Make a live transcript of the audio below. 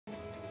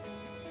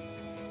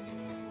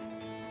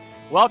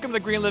Welcome to the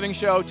Green Living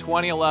Show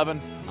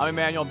 2011. I'm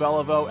Emmanuel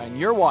Beliveau, and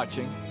you're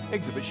watching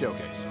Exhibit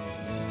Showcase.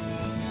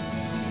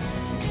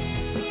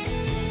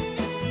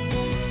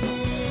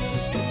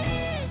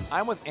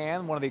 I'm with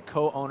Ann, one of the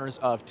co-owners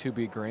of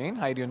 2B Green.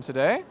 How are you doing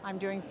today? I'm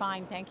doing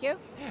fine, thank you.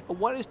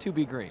 What is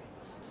 2B Green?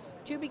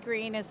 2B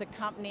Green is a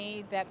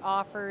company that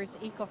offers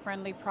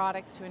eco-friendly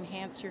products to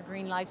enhance your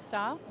green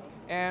lifestyle.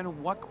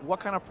 And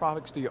what kind of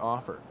products do you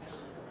offer?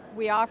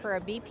 We offer a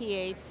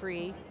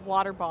BPA-free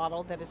water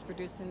bottle that is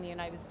produced in the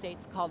United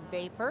States called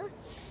Vapor.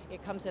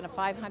 It comes in a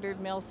 500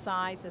 ml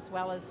size as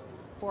well as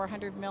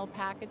 400 ml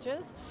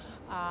packages,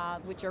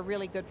 which are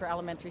really good for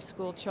elementary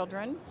school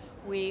children.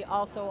 We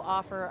also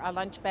offer a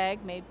lunch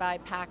bag made by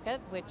Packet,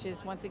 which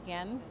is once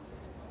again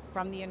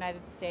from the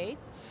United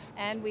States.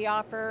 And we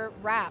offer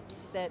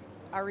wraps that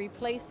are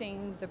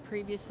replacing the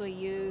previously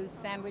used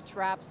sandwich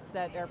wraps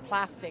that are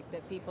plastic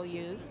that people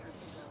use.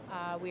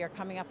 We are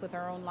coming up with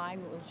our own line,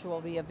 which will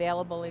be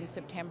available in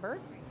September.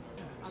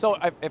 So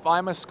if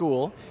I'm a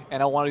school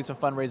and I want to do some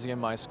fundraising in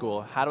my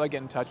school, how do I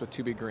get in touch with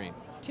 2B Green?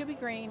 2B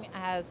Green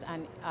has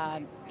an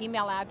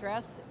email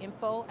address,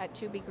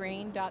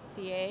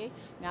 info@2bgreen.ca.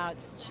 Now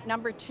it's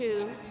number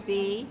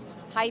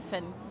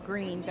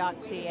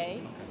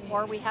 2b-green.ca,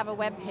 or we have a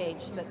web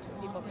page that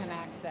people can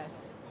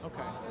access.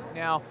 Okay.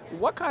 Now,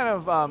 what kind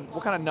of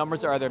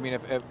numbers are there? I mean,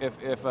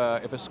 if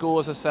a school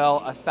is to sell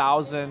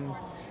 1,000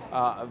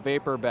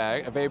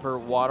 vapor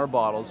water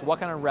bottles, what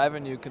kind of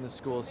revenue can the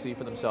schools see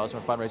for themselves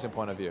from a fundraising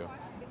point of view?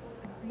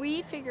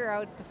 We figure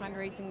out the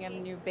fundraising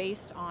revenue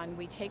based on,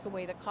 we take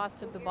away the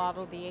cost of the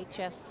bottle, the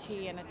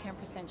HST, and a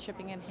 10%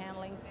 shipping and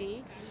handling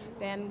fee.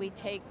 Then we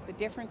take the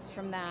difference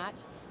from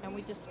that and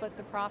we just split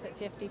the profit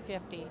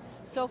 50-50.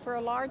 So for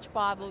a large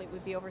bottle, it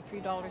would be over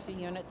 $3 a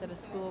unit that a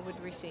school would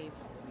receive.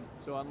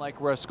 So unlike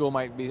where a school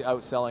might be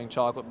out selling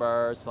chocolate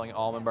bars, selling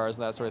almond bars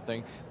and that sort of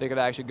thing, they could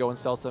actually go and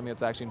sell something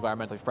that's actually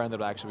environmentally friendly, that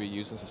would actually be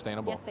used and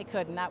sustainable. Yes, they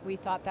could, and we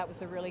thought that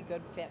was a really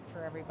good fit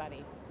for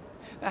everybody.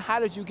 Now,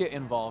 how did you get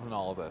involved in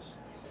all of this?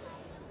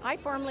 I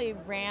formerly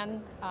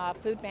ran a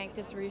food bank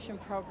distribution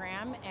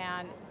program,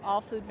 and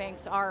all food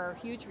banks are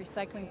huge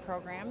recycling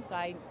programs.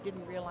 I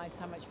didn't realize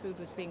how much food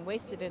was being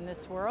wasted in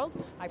this world.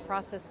 I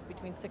processed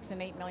between 6 and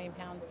 8 million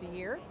pounds a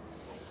year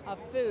of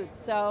food.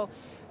 So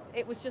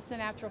it was just a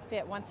natural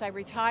fit. Once I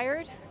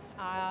retired,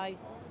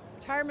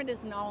 retirement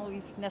isn't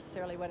always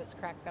necessarily what it's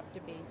cracked up to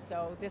be,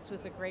 so this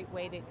was a great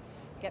way to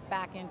get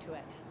back into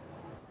it.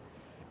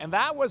 And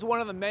that was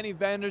one of the many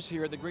vendors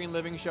here at the Green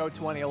Living Show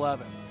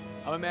 2011.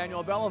 I'm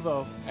Emmanuel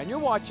Beliveau, and you're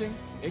watching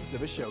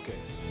Exhibit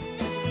Showcase.